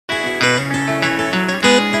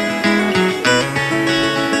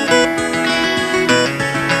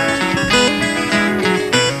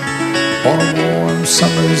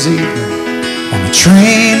summer's evening on a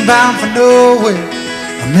train bound for nowhere.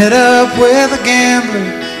 I met up with a gambler.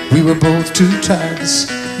 We were both too tired to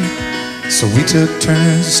sleep, so we took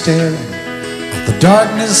turns staring at the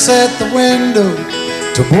darkness at the window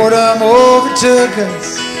till boredom overtook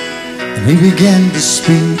us, and he began to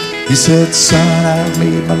speak. He said, "Son, I've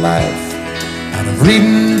made my life out of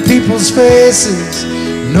reading people's faces,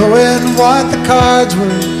 knowing what the cards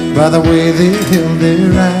were by the way they held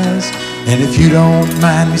their eyes. And if you don't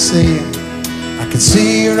mind me saying, I can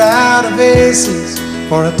see you're out of aces.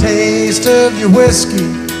 For a taste of your whiskey,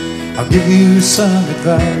 I'll give you some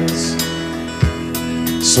advice."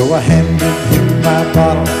 So I handed him my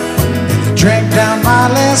bottle, and he drank down my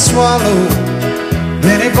last swallow.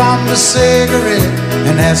 Then he bombed a cigarette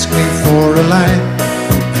and asked me for a light.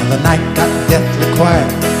 And the night got deathly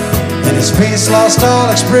quiet, and his face lost all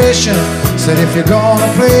expression. Said, "If you're gonna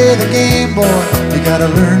play the game, boy, you gotta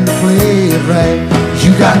learn to play it right.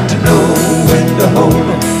 You got to know when to hold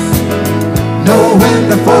 'em, know when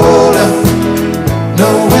to fold 'em,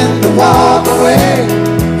 know when to walk away,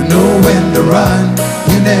 know when to run.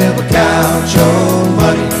 You never count your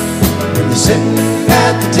money when you're sitting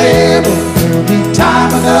at the table. There'll be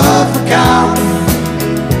time enough for counting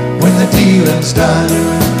when the dealing's done."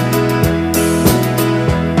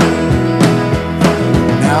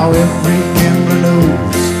 Now every gambler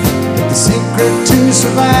knows that the secret to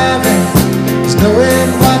surviving is knowing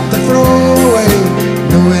what to throw away,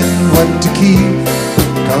 knowing what to keep.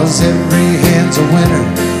 'Cause every hand's a winner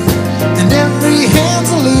and every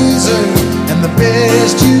hand's a loser, and the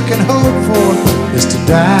best you can hope for is to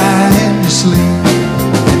die in your sleep.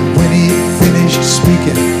 And when he finished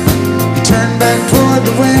speaking, he turned back toward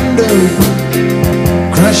the window,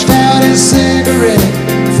 crushed out his cigarette,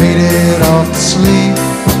 faded off to sleep.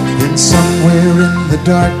 Then somewhere in the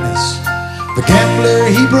darkness, the gambler,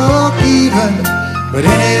 he broke even. But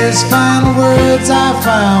in his final words I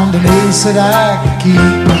found an ace that I could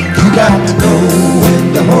keep. You got to know when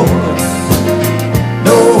to hold 'em,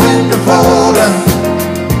 know when to fold 'em,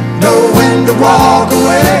 know when to walk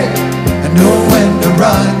away, and know when to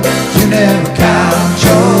run. You never count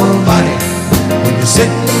your money when you're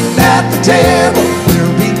sitting at the table.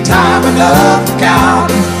 There'll be time enough for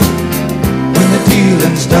counting when the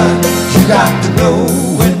dealing's done. You got to know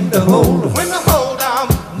when to hold 'em,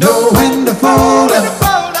 know when to fold 'em,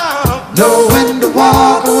 know when to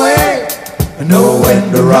walk away, and know when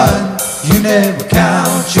to run. You never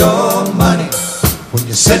count your money when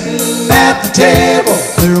you're sitting at the table.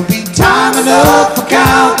 There'll be time enough for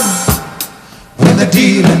counting when the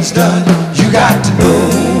dealing's done. You got to know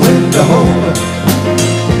when to hold 'em,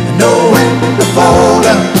 know when to fold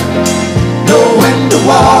 'em, know when to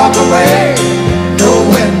walk away, know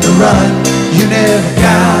when to run. You never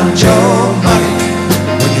count your money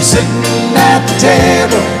when you're sitting at the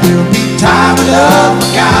table. There'll be time enough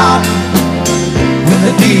for counting when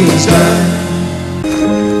the deal's done.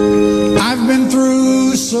 I've been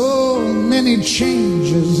through so many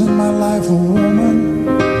changes in my life, a woman.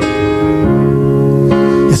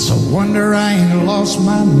 It's a wonder I ain't lost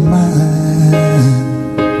my mind.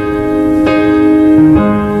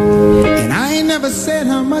 And I ain't never said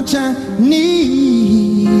how much I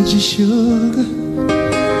need you, sugar,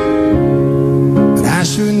 but I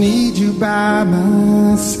sure need you by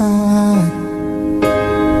my side.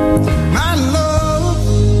 My love,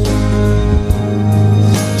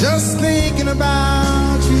 just thinking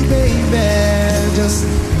about you, baby, just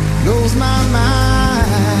blows my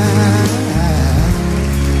mind.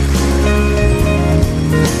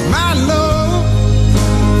 My love,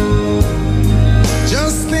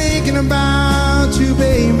 just thinking about you,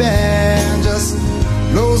 baby, just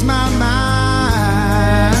blows my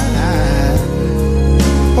mind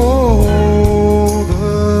all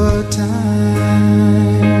the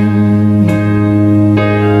time.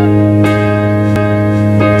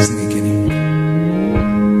 Sneaking in.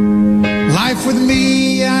 Life with me,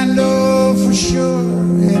 I know for sure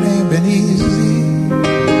it ain't been easy,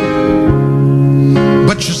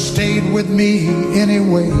 but you stayed with me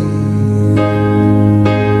anyway.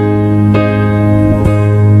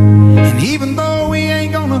 And even though we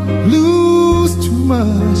ain't gonna lose too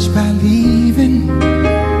much by leaving,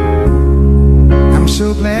 I'm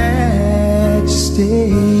so glad you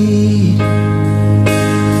stayed.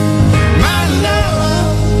 My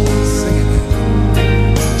love,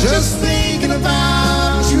 just thinking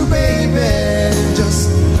about you, baby, just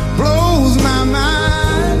blows my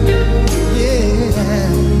mind. Yeah.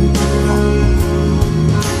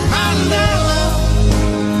 My love,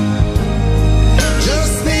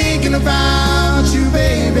 just thinking about you,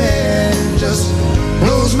 baby, just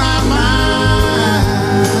blows my mind.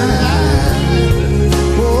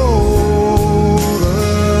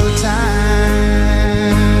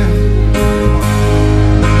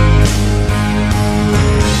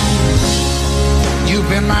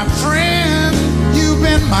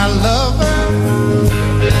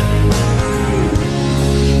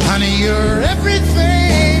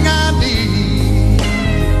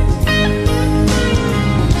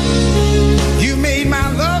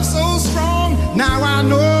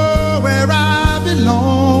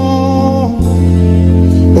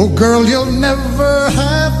 never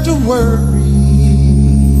have to worry.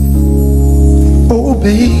 Oh,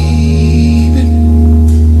 baby,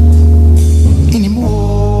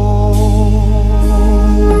 anymore.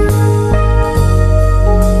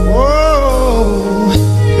 Oh,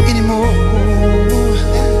 anymore.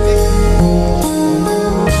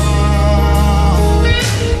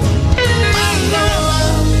 My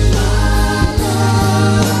love,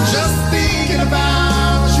 just thinking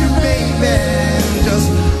about you, baby, just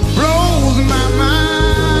blows my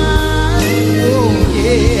mind. Oh,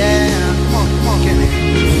 yeah. Come on, Kenny.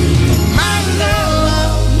 My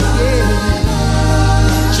love, yeah.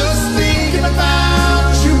 Just thinking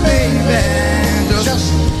about you, baby, just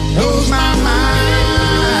blows my mind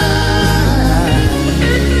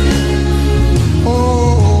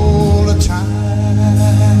all the time.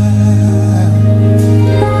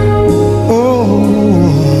 Oh,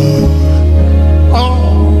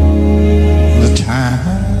 all the time.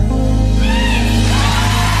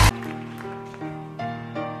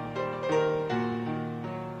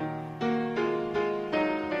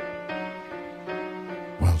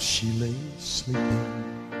 While she lay sleeping,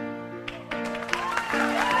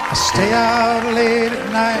 I stay out late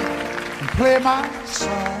at night and play my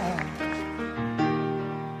song.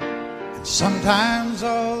 And sometimes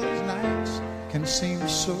all those nights can seem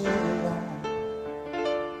so long.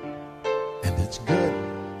 And it's good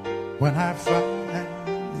when I finally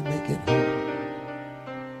make it home,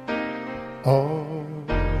 all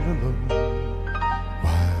alone,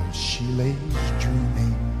 while she lays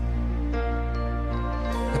dreaming.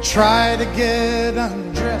 I try to get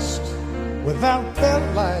undressed without the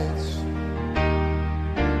lights.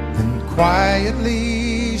 Then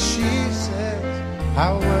quietly she says,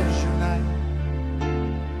 how was your night?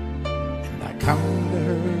 And I come to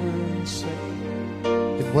her and say,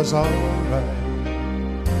 it was all right.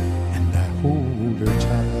 And I hold her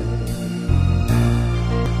tight.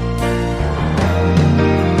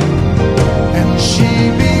 And she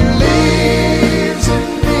believes in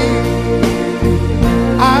me.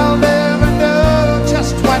 I'll never know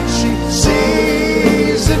just what she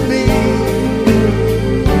sees in me.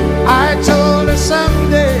 I told her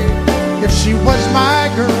someday if she was my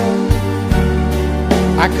girl,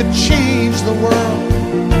 I could change the world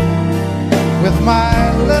with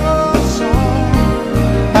my little song.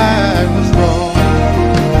 I was wrong,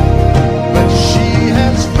 but she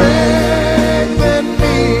has faith in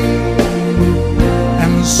me,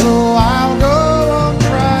 and so I'll go on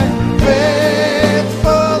trying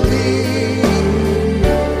faithfully.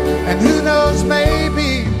 And who knows,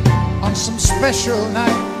 maybe on some special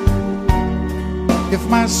night, if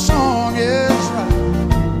my song is right,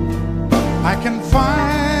 I can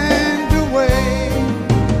find a way.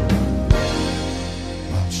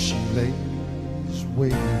 While she lays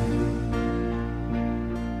waiting,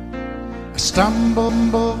 I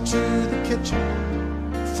stumble to the kitchen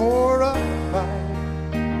for a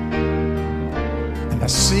bite, and I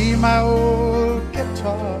see my old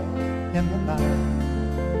guitar in the night,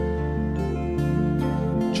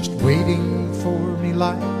 just waiting for me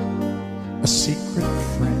like a secret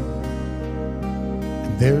friend.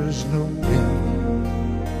 And there's no wind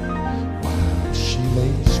while she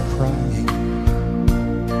lays crying.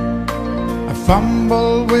 I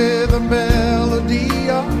fumble with a melody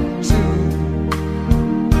or two,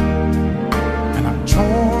 and I'm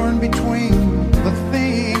torn between the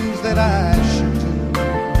things that I should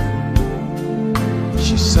do.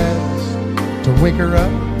 She says to wake her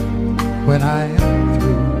up when I am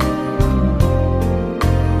through.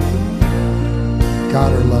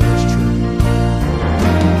 God, her love is true.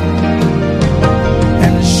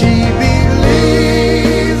 And she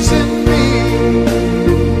believes in me.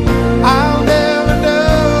 I'll never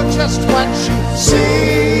know just what she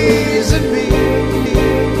sees in me.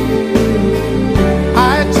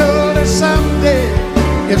 I told her someday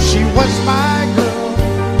if she was my girl,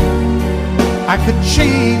 I could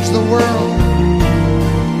change the world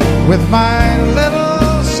with my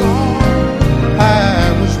little song. I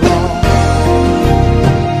was wrong,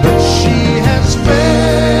 but she has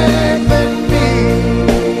faith in me,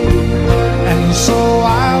 and so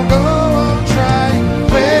I'll go on trying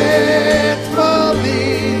faithfully.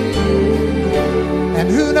 And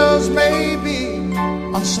who knows, maybe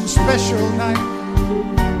on some special night,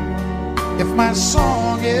 if my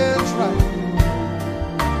song is right,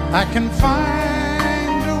 I can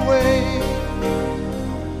find a way.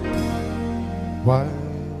 While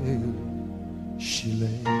she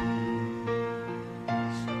lays,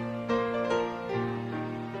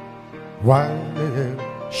 while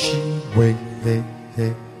she waits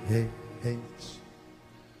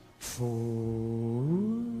for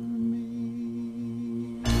me.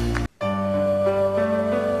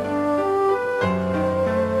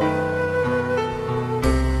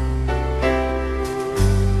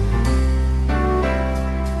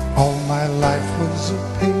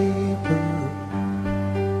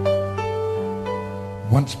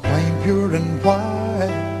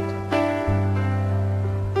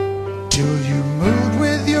 till you moved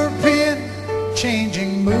with your pen,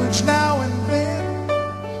 changing moods now and then,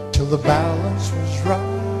 till the balance was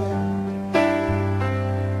right.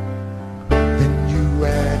 Then you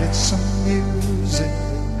added some music,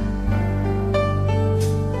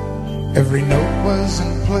 every note was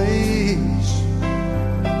in place,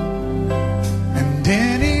 and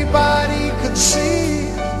anybody could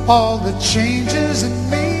see all the changes in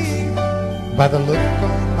me by the look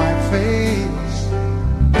on my face.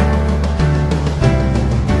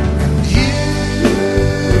 And you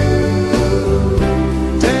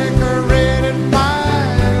decorated my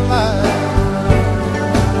life,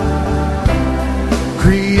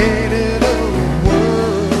 created a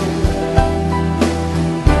world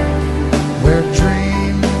where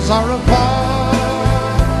dreams are apart.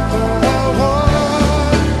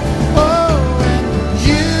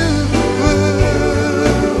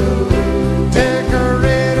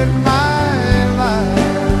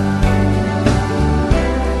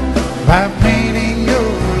 By painting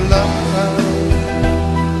your love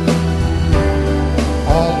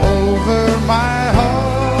all over my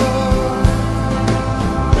heart,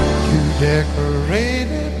 you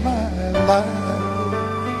decorated my life.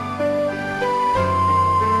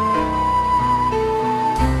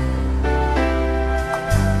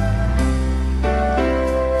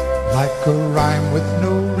 Like a rhyme with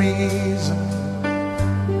no reason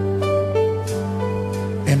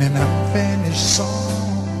in an unfinished song.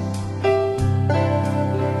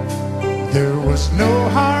 There was no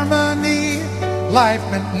harmony, life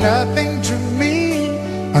meant nothing to me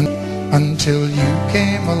until you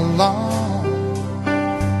came along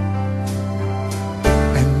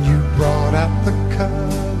and you brought out the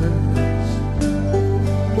colors.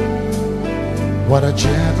 What a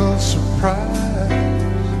gentle surprise.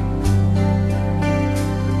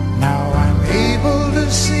 Now I'm able to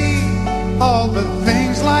see all the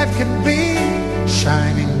things life can be,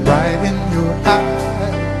 shining bright in your eyes.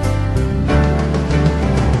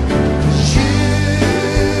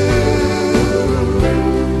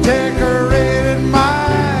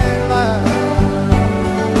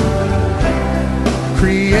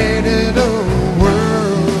 Created a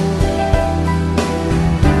world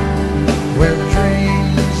where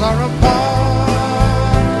dreams are apart.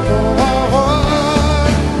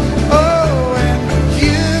 Oh, and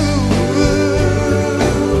you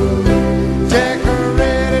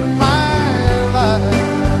decorated my life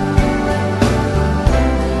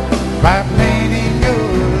by painting your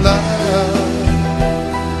love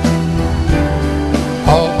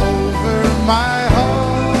all over my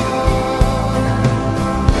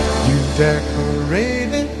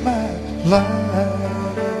decorated my life.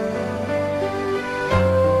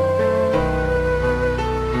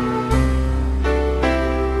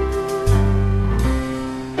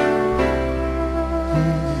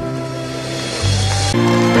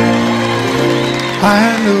 I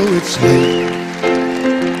know it's late,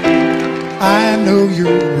 I know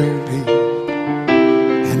you're weary,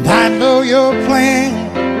 and I know your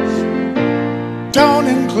plans don't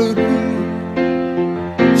include me.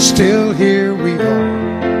 Still here we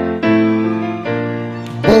are,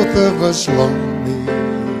 both of us lonely,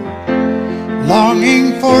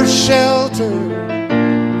 longing for shelter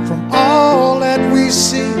from all that we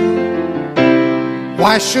see.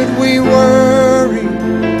 Why should we worry?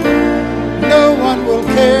 No one will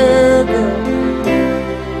care,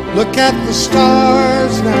 girl. Look at the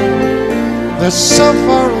stars now, they're so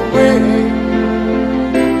far away.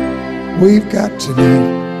 We've got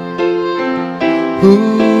tonight, who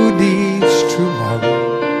needs tomorrow?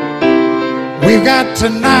 We've got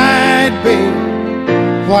tonight,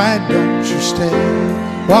 babe, why don't you stay?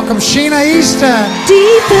 Welcome Sheena Easton.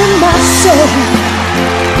 Deep in my soul,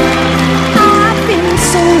 I've been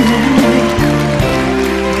so lonely.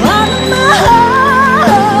 All of my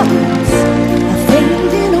hopes are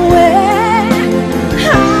fading away.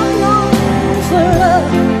 I'm long for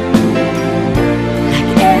love,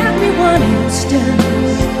 like everyone else does.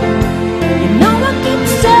 You know I keep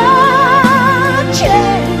searching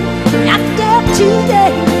after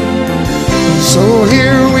today. So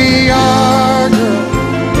here we are, girl,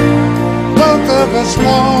 both of us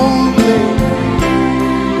lonely.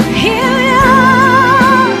 Here we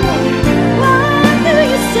are, what do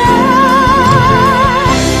you say?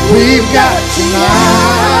 We've got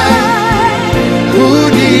tonight, who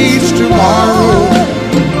needs tomorrow?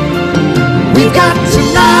 We've got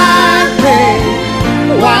tonight, babe,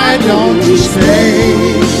 why don't you stay?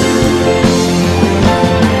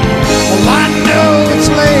 Well, I know it's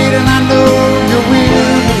late and I know you're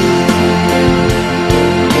weary,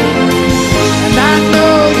 and I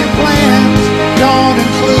know your plans don't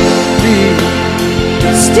include me.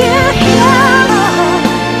 Still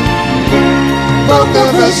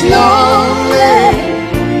us lonely,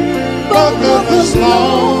 both of us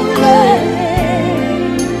lonely.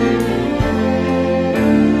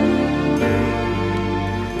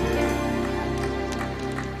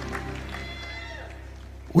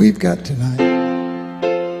 We've got tonight.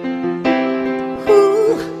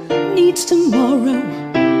 Who needs tomorrow?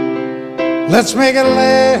 Let's make it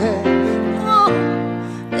last. Oh,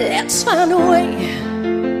 let's find a way.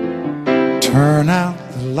 Turn out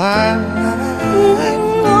the light.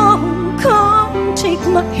 Oh, come take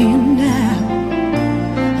my hand now.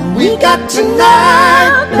 We got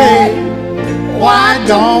tonight, babe. Why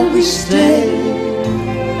don't we stay?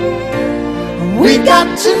 We got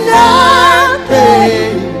tonight,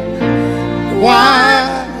 babe.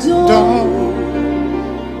 Why don't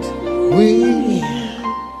we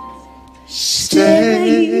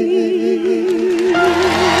stay?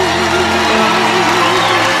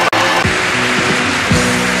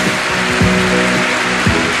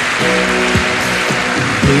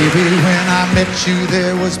 Baby, when I met you,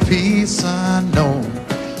 there was peace unknown.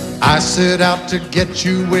 I set out to get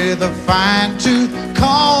you with a fine-tooth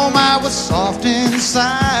comb. I was soft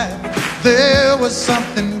inside. There was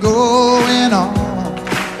something going on.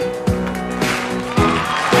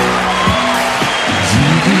 You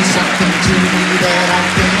do something to me that I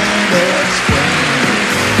can't explain.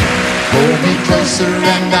 Hold me closer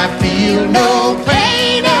and I feel no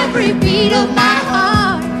pain. Every beat of my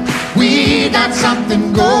heart, we got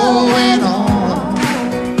something going on.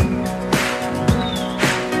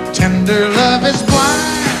 Tender love is blind.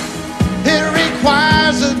 It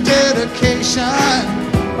requires a dedication.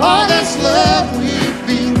 All this love we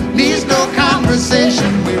feel needs no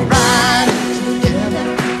conversation. We ride together,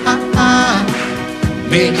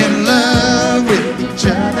 making love with each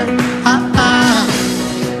other,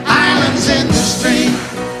 islands in the stream.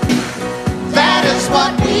 That is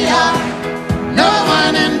what we are. No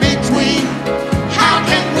one in between. How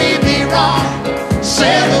can we be wrong?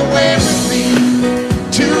 Sail away with me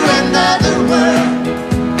to another world,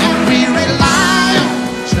 and we rely on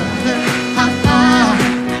each other,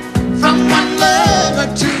 from one lover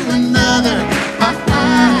to another.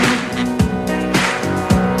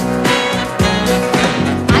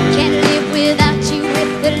 I can't live without you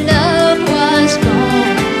if the love was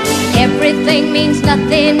gone. Everything means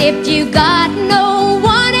nothing if you got no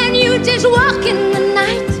one, and you just walk in the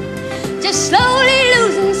night, just slowly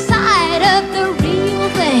losing sight of the real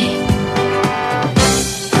thing.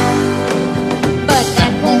 But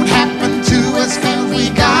that won't happen to us, 'cause we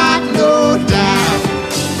got no doubt.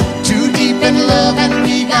 Too deep in love and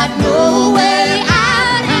we got no way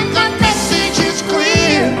out. And the message is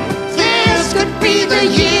clear. This could be the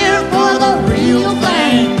year for the real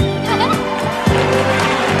thing.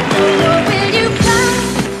 Will you come?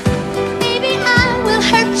 Maybe I will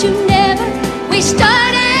hurt you never. We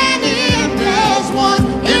start and end as one.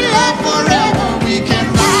 In love forever, we can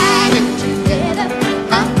ride it together,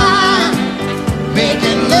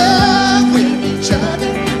 making love with each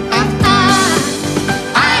other,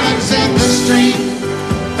 islands in the stream.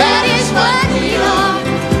 That is what we are.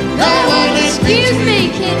 No one is Excuse me,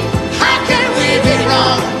 between. kitty. How can we be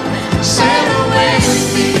wrong? Sail away with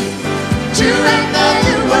me to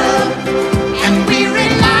another world, and we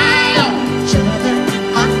rely on each other,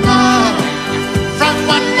 from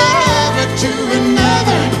one lover to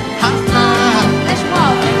another. Let's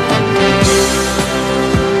walk.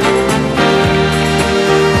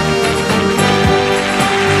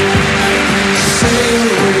 Sail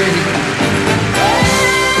away.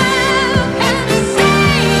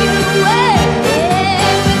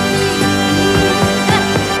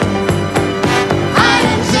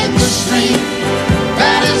 Islands in the stream.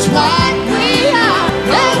 That is what we are.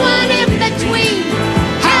 No one in between.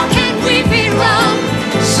 How can we be wrong?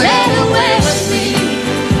 Sail away with me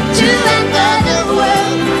to another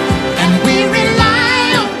world, and we rely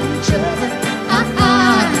on each other,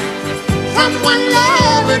 from one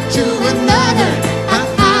lover to another.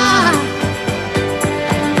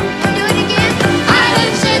 Do it again.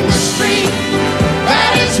 Islands in the stream.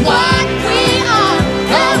 That is what we are.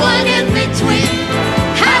 No one in between.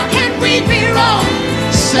 How can we be wrong?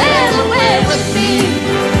 Sail away with me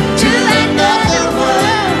to another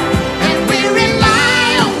world, and we rely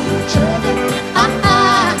on each other,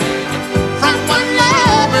 from one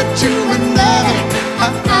lover to another.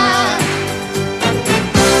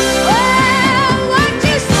 Well, what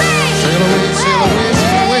you say? Sail away, sail away,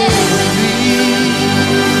 sail away with me.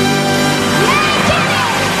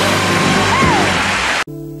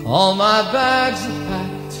 All my bags are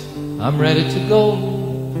packed, I'm ready to go.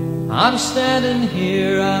 I'm standing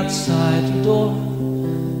here outside your door.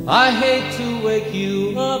 I hate to wake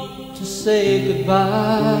you up to say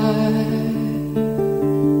goodbye.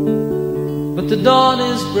 But the dawn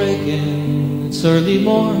is breaking, it's early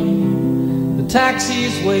morn. The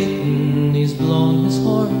taxi's waiting, he's blown his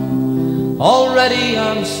horn. Already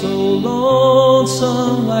I'm so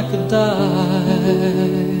lonesome I could die.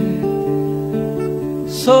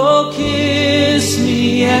 So kiss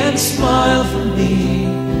me and smile for me.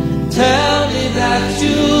 Tell me that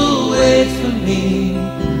you'll wait for me.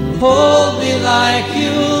 Hold me like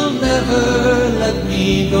you'll never let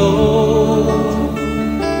me go.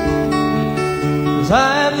 'Cause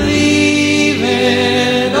I'm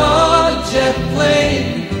leaving on a jet plane.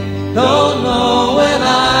 Don't know when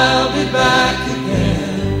I'll be back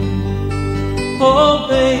again. Oh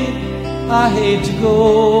babe, I hate to go.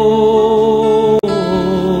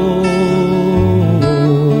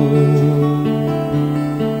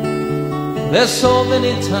 There's so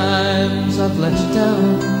many times I've let you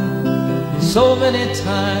down, so many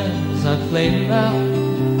times I've played around.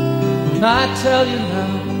 And I tell you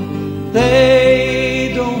now,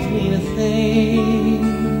 they don't mean a thing.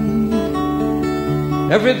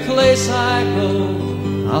 Every place I go,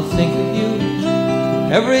 I'll think of you.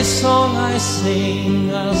 Every song I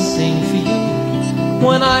sing, I'll sing for you.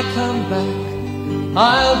 When I come back,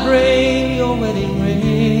 I'll bring your wedding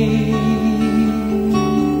ring.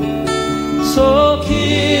 So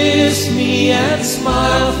kiss me and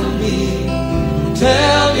smile for me.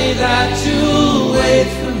 Tell me that you'll wait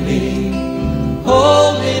for me.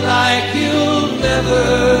 Hold me like you'll never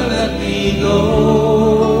let me go.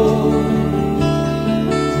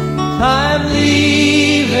 I'm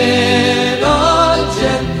leaving on a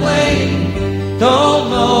jet plane. Don't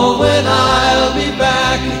know when I'll be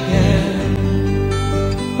back again.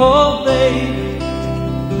 Oh babe,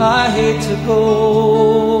 I hate to go.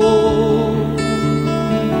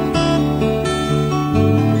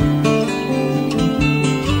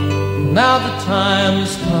 Now the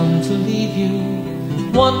time's come to leave you.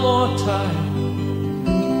 One more time,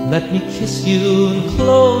 let me kiss you and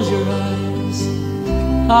close your eyes.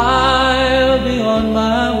 I'll be on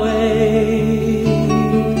my way.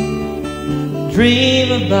 Dream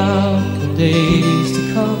about the days to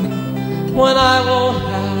come when I won't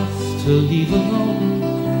have to leave alone.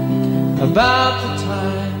 About the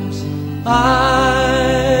times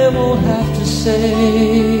I won't have to say,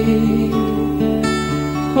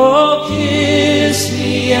 oh, kiss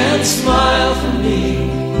me and smile for me.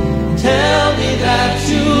 Tell me that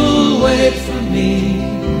you'll wait for me.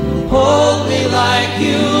 Hold me like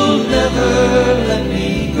you'll never let me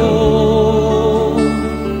go.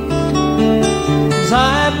 'Cause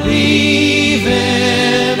I'm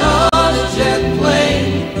leaving on a jet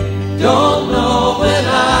plane. Don't know when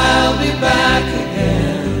I'll be back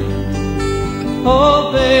again. Oh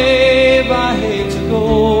babe, I hate to go.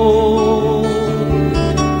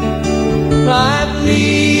 I'm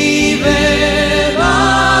leaving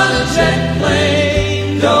on a jet plane.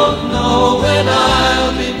 Don't know when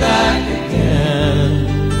I'll be back again.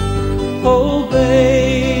 Oh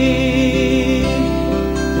babe,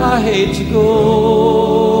 I hate to go.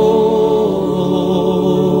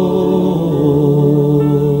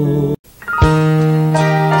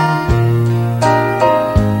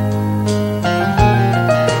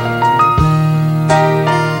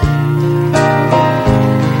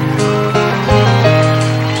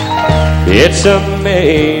 It's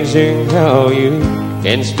amazing how you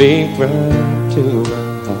can speak right to my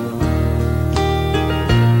heart.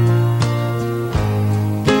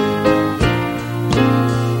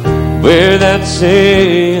 Without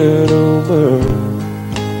saying a word,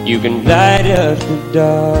 you can light up the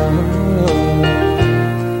dark.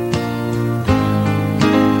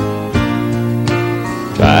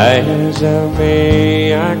 Try as I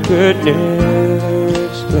may, I could never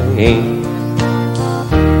explain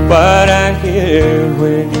what I hear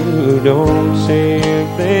when you don't say a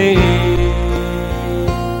thing.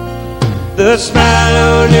 The smile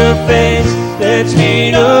on your face lets me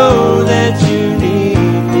know that you need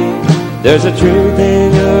me. There's a truth in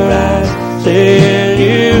your eyes saying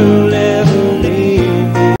you'll never leave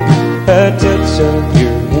me. A touch of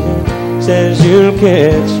your hand says you'll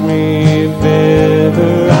catch me if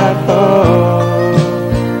ever I fall.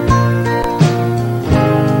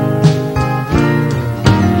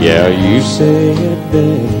 Yeah, you say it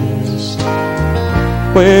best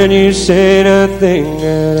when you say nothing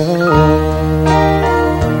at all.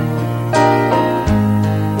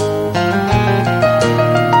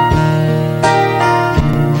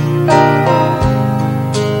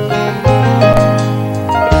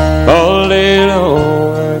 All day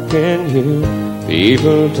long I can hear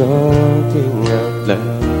people talking out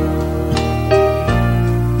loud.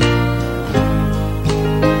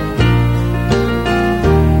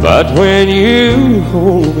 But when you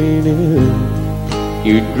hold me near,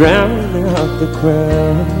 you drown out the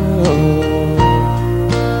crowd.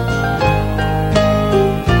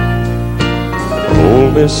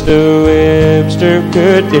 Old Mr. Webster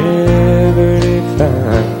could never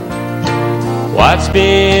define what's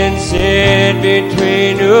been said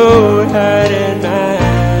between your heart and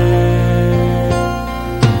mine.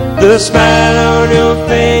 The smile on your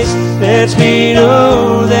face lets me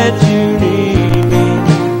know that you need me.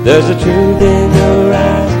 There's a truth in your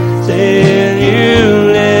eyes saying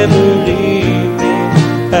you'll never leave me.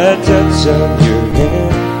 A touch of your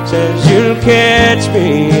hand says you'll catch me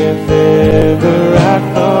if ever I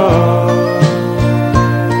fall.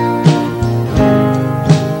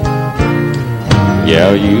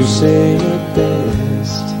 Yeah, you say it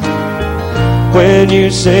best when you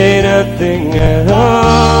say nothing at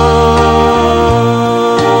all.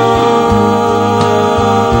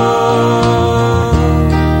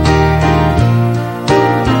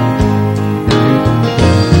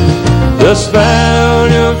 The smile on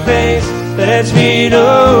your face lets me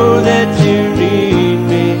know that you need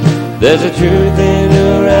me. There's a truth in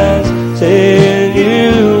your eyes saying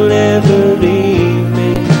you'll never leave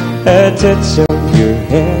me. A touch of your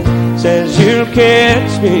hand says you'll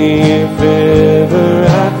catch me if ever I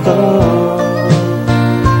fall.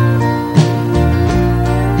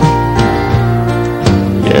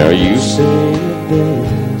 Yeah, you say it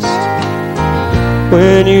best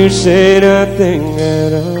when you say nothing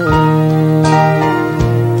at all.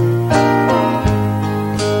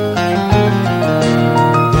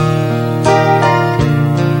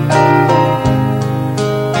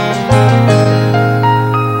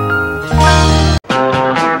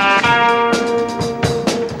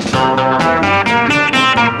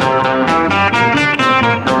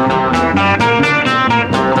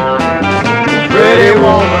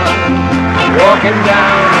 Walking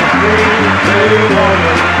down the street, pretty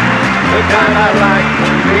woman, the kind I like to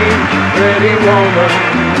meet, pretty woman.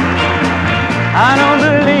 I don't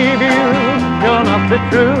believe you, you're not the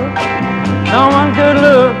truth. No one could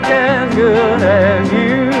look as good as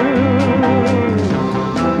you.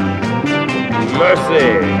 Mercy,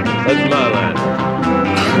 that's my line.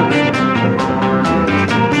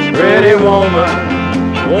 Pretty woman,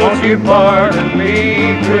 won't you pardon me,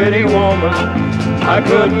 pretty woman? I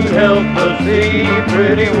couldn't help but see,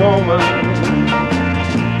 pretty woman,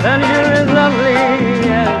 that you're as lovely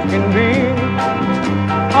as can be.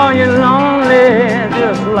 Are you lonely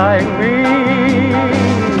just like me?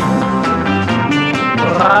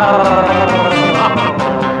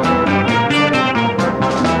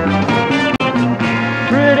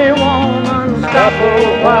 Pretty woman, stop a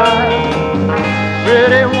while.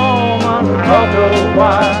 Pretty woman, talk a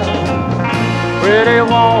while. Pretty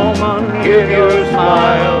woman, give your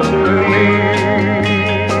smile to me.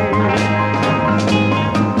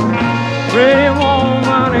 Pretty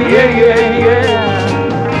woman, yeah, yeah, yeah.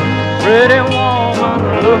 Pretty woman,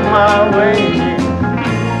 look my way.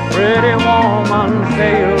 Pretty woman,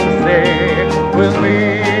 say you'll stay with me.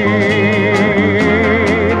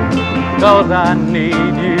 'Cause I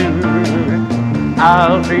need you,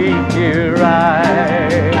 I'll treat you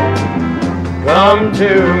right. Come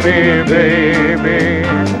to me, baby,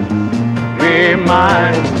 be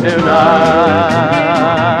mine tonight.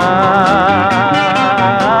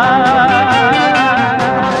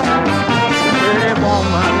 Pretty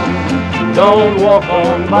woman, don't walk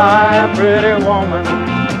on by, pretty woman.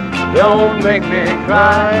 Don't make me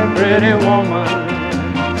cry, pretty woman.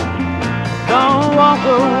 Don't walk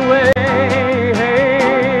away.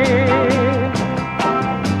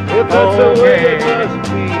 If that's the way it must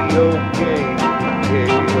be, okay.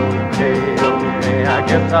 I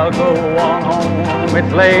guess I'll go on home,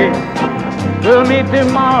 it's late. We'll meet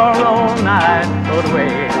tomorrow night, but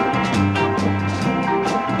wait,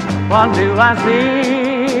 what do I see?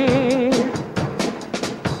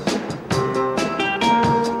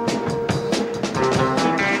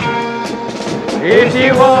 Is she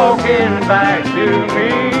walking back to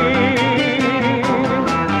me?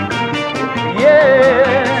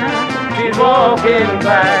 Yeah, she's walking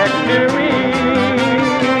back to me.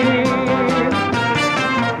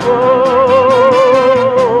 Oh,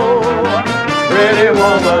 pretty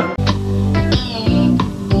woman.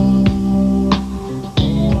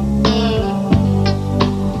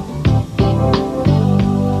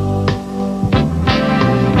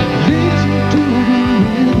 Listen to the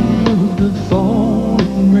rhythm of the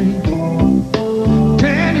falling rain,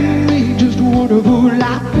 telling me just what a fool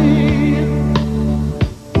I've been.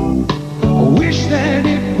 I wish that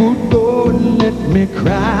it would go and let me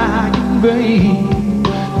cry in vain,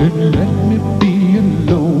 and let me be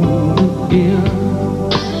alone again.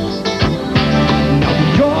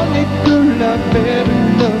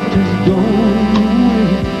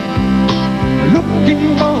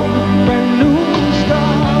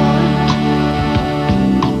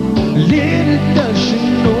 does she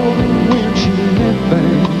know when she left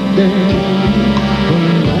back then?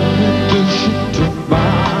 Alone does she took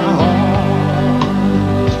my heart.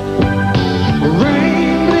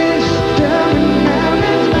 Rain blister now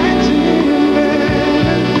is Latin.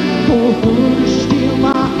 For her to steal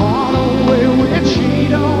my heart away when she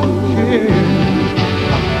don't care.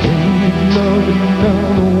 I can't love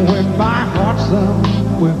another when my heart's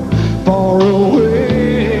somewhere far away.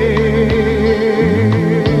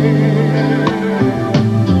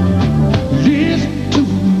 Listen to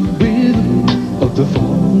the rhythm of the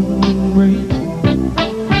falling rain,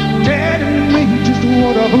 telling me just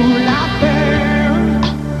what a fool out there.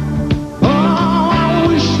 Oh, I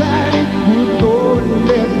wish that it would go and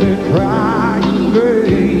let me cry in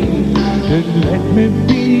vain, and let me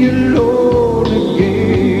be alone again.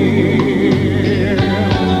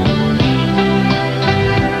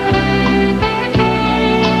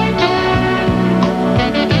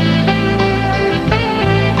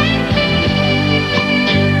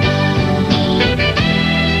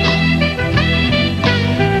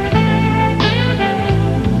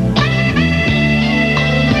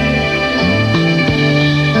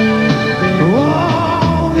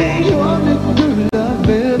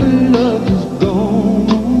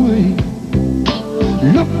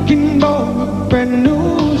 Looking for a brand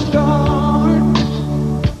new start.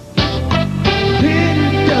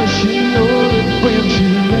 Little does she know that when she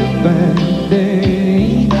left that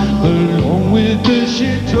day, along with her she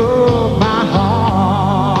took my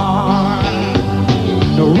heart.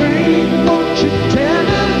 No rain, won't you tell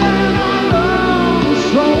her that I love her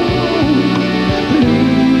so?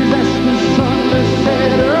 Please ask the sun to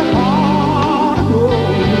set her heart aglow.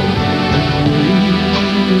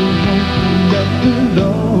 Let the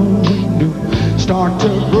love we knew start to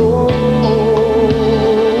grow.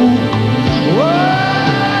 Oh,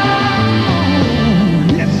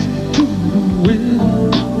 listen to the rhythm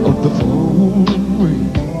of the falling rain,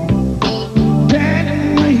 telling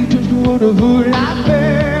me just what a fool I've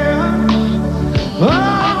been. Oh, I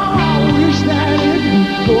wish that it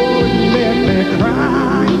would go and let me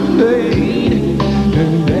cry in vain,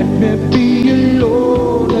 and let me be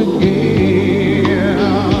alone again.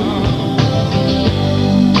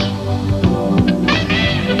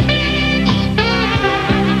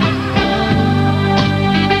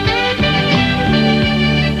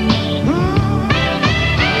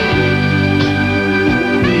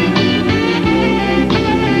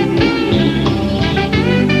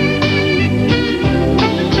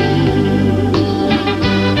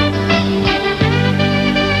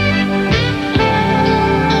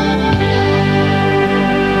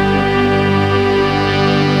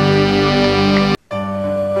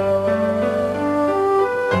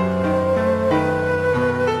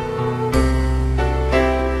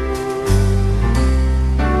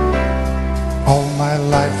 All my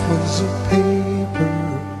life was a paper,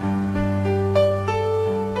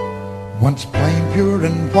 once plain, pure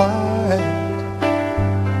and white,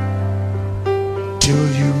 till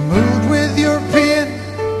you moved with your pen,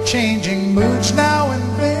 changing moods now and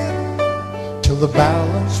then, till the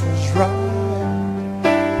balance was right.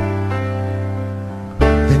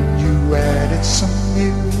 Then you added some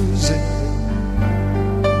music,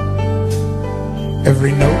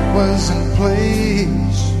 every note was in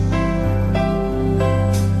place,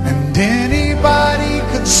 and anybody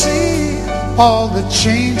could see all the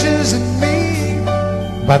changes in me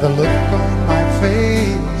by the look on my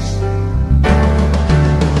face.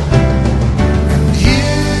 And you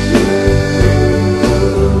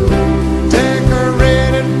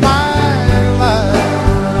decorated my life,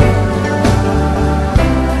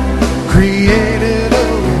 created a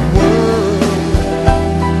world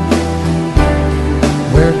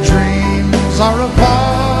where dreams are apart.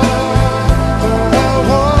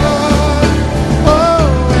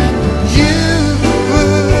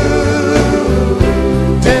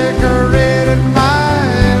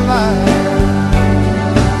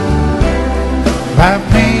 By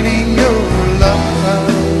painting your love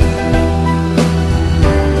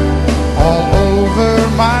all over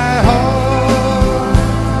my heart,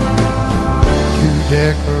 you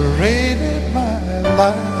decorated my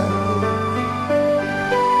life.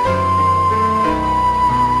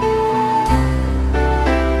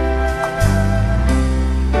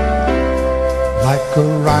 Like a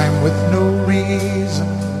rhyme with no reason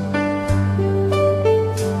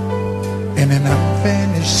in an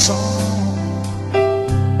unfinished song,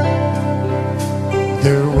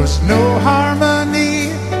 there was no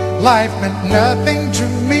harmony, life meant nothing to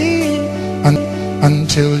me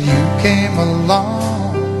until you came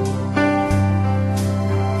along,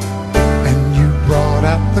 and you brought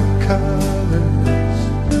out the colors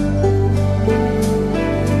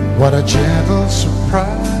What a gentle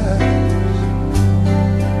surprise.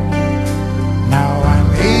 Now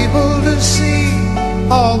I'm able to see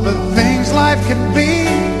all the things life can be,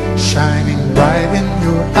 shining bright in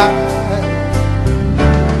your eyes.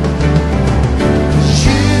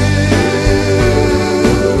 You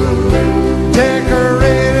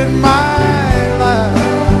decorated my life,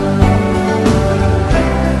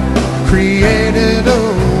 created a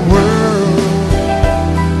world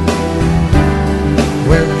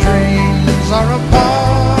where dreams are apart.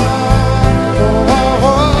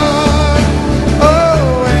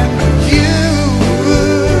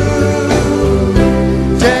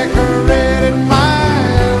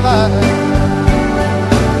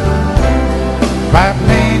 By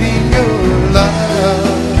painting your love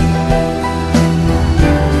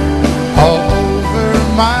all over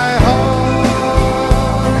my heart,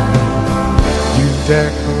 you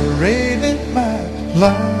decorated my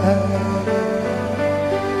life.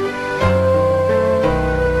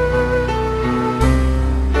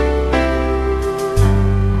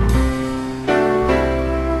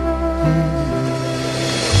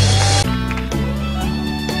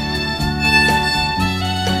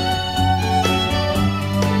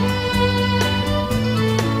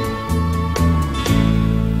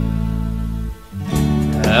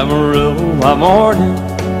 Amarillo by morning,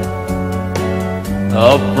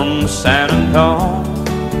 up from San Antonio.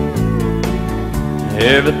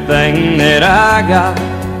 Everything that I got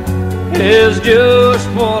is just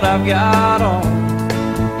what I've got on.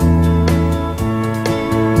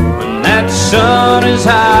 When that sun is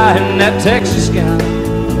high in that Texas sky,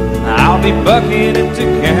 I'll be bucking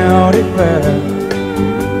into county fair.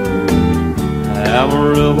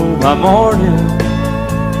 Amarillo by morning,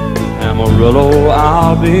 Amarillo,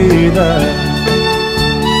 I'll be there.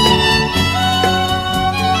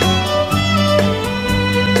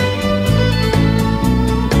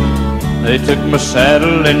 They took my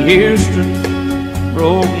saddle in Houston,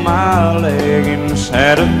 broke my leg in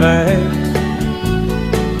Santa Fe.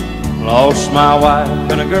 Lost my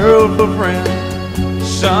wife and a girl for friend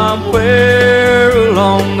somewhere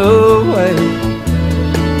along the way.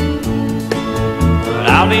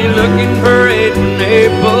 I'll be looking for it when they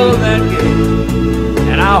pull that gate,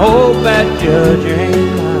 and I hope that judge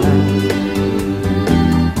ain't lying.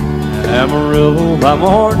 Amarillo by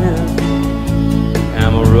morning,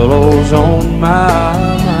 Amarillo's on my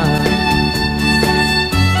mind.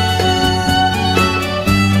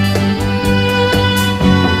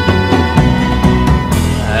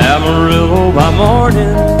 Amarillo by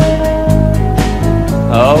morning,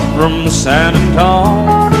 up from San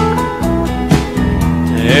Antonio.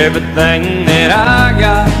 Everything that I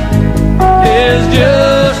got is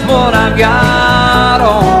just what I've got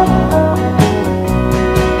on.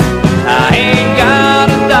 I ain't got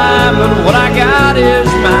a dime, but what I got is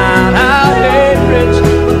mine. I ain't rich,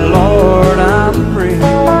 but Lord, I'm free.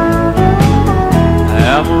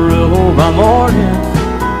 Amarillo by morning,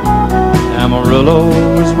 Amarillo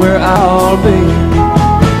is where I'll be.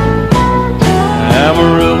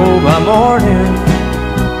 Amarillo by morning,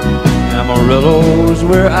 Amarillo's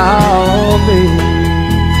where I'll be.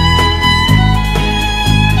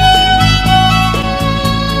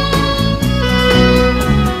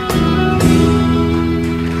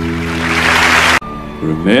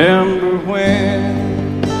 Remember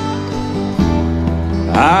when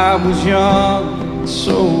I was young, and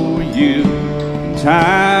so were you.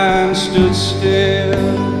 Time stood still.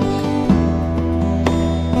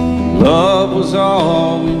 Love was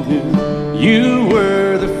all we knew. You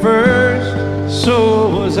were the first, so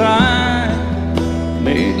was I.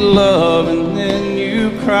 Made love and then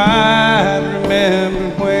you cried. Remember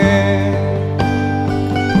when?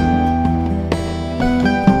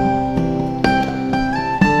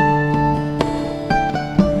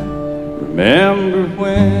 Remember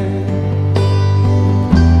when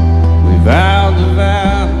we vowed the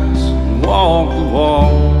vows and walked the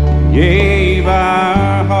walk, gave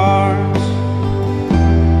our hearts,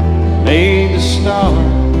 made the start,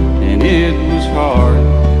 and it was hard.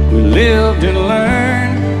 We lived and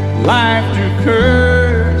learned, life through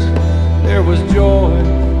curves. There was joy,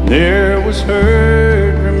 there was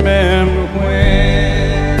hurt. Remember when?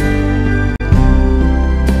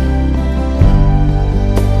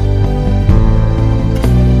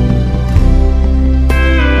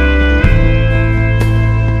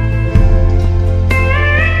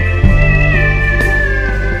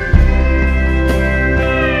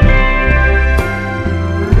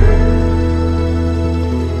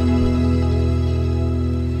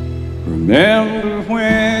 Remember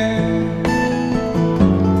when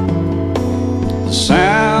the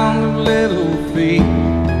sound of little feet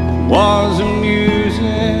was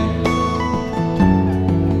amusing?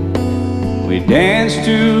 danced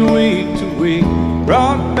to week,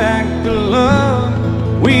 brought back the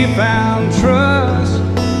love. We found trust,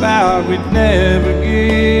 vowed we'd never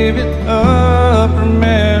give it up.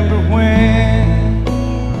 Remember when?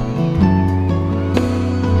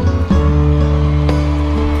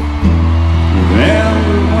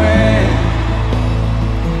 Remember when?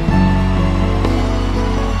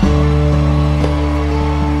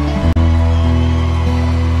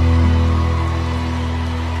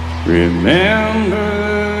 Remember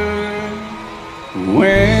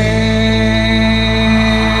when?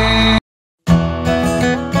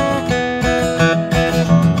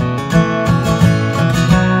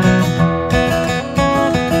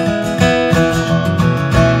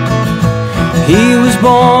 He was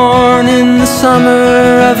born in the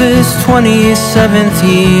summer of his 27th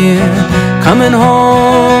year, coming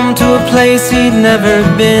home to a place he'd never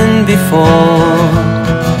been before.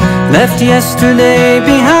 Left yesterday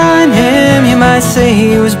behind him, you might say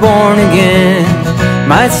he was born again.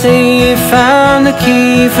 Might say he found the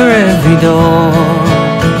key for every door.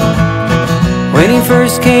 When he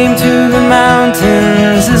first came to the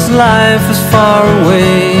mountains, his life was far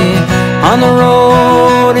away, on the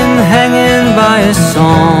road and hanging by a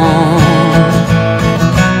song.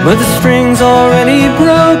 But the string's already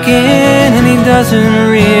broken and he doesn't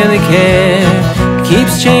really care.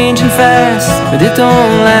 Keeps changing fast, but it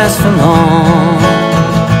don't last for long.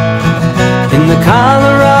 In the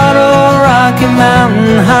Colorado Rocky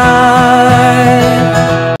Mountain High,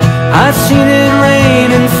 I've seen it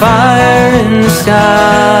rain and fire in the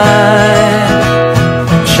sky.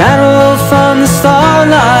 Shadow from the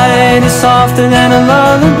starlight is softer than a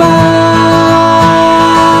lullaby.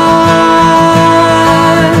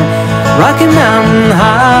 Rocky Mountain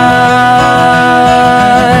High,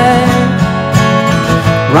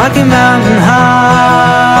 Rocky Mountain High.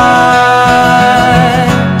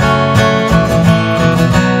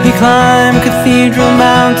 He climbed Cathedral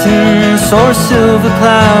Mountain, saw silver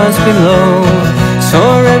clouds below,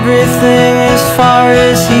 saw everything as far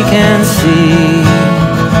as he can see.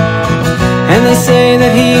 And they say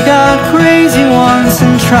that he got crazy once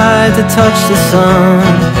and tried to touch the sun,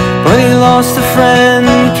 but he lost a friend,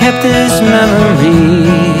 kept his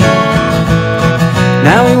memory.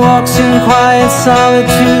 Now he walks in quiet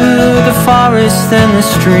solitude, the forest and the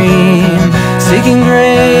stream, seeking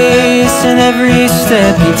grace in every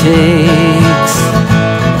step he takes.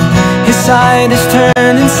 His sight is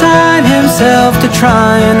turned inside himself to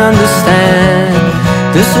try and understand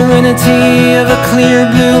the serenity of a clear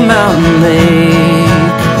blue mountain lake.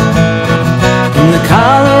 In the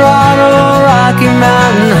Colorado Rocky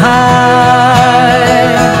Mountain High,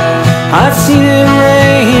 I've seen it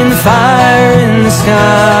rain fire in the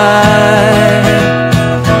sky.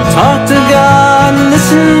 Talk to God and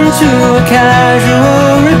listen to a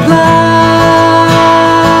casual reply.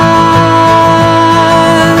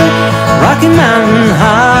 Rocky Mountain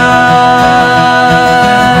High,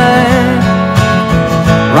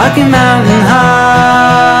 Rocky Mountain High.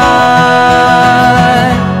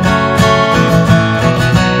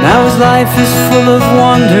 Now his life is full of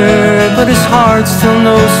wonder, but his heart still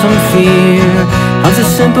knows some fear of the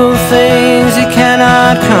simple things he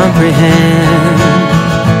cannot comprehend.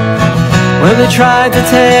 Well, they tried to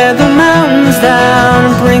tear the mountains down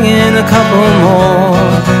and bring in a couple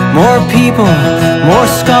more people, more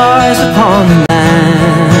scars upon the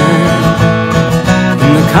land.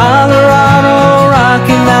 In the Colorado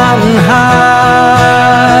Rocky Mountain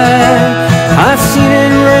High, I've seen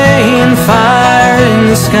it rain fire in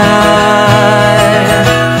the sky.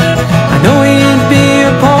 I know he'd be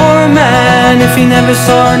a poor man if he never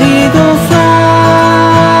saw an eagle fly.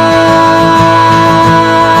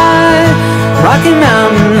 Rocky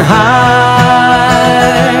Mountain High,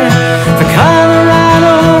 the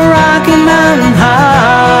Colorado Rocky Mountain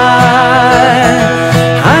High,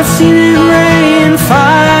 I've seen it rain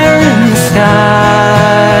fire in the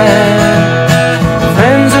sky.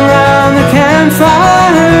 Friends around the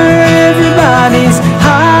campfire, everybody's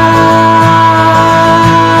high.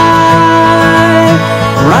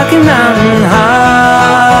 Rocky Mountain High,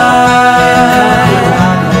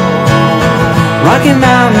 Rocky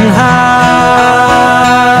Mountain High,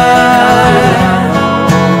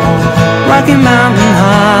 Rocky Mountain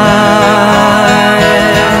High,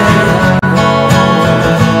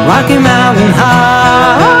 Rocky Mountain High.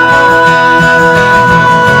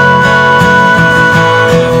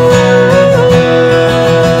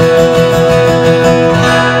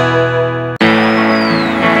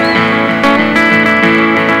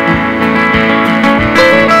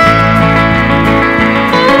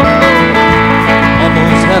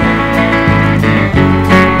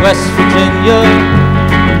 West Virginia,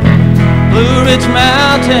 Blue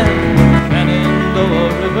mountain, Shenandoah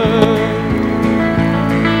River.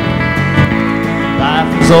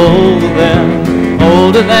 Life was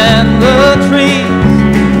older than the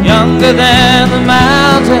trees, younger than the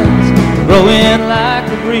mountains, growing like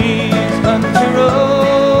a breeze. Country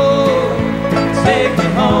road, take me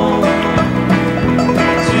home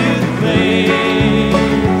to the place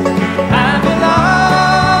I belong.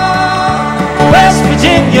 West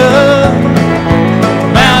Virginia,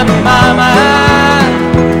 Mountain Mama,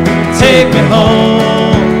 take me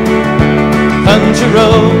home. Country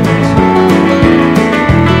roads,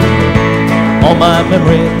 all my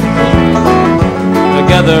memories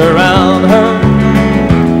together around her.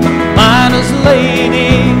 Miner's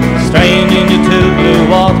lady, straining you to blue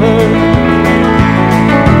water.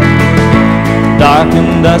 Dark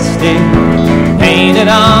and dusty, painted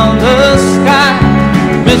on the sky.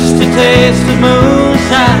 Misty taste of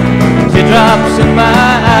moonshine, teardrops in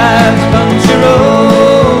my eyes. Country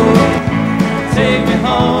road, take me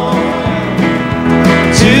home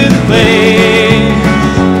to the place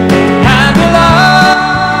I belong.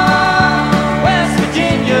 West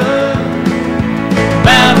Virginia,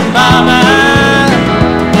 Mountain Mama,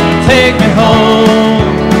 take me home.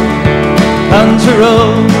 Country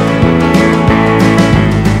road,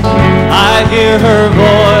 I hear her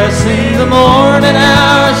voice in the morning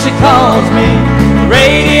hour. She calls me. The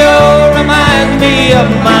radio reminds me of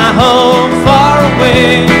my home far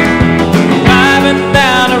away. Driving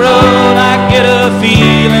down the road, I get a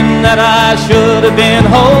feeling that I should have been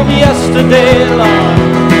home yesterday, Lord,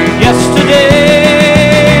 yesterday.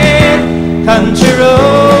 Country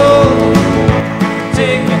road,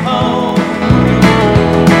 take me home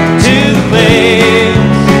to the place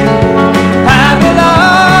I belong.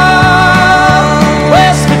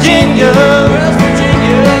 West Virginia,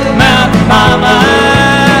 Mountain Mama,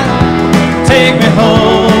 take me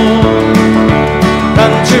home.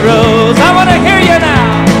 Country roads, I want to hear you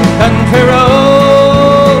now. Country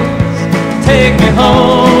roads, take me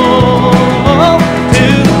home to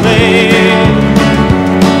the place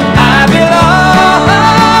I belong.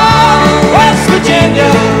 West Virginia,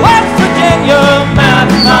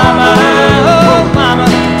 Mountain Mama, oh Mama,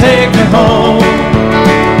 take me home.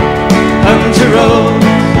 Country roads,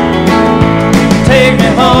 take me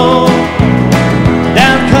home.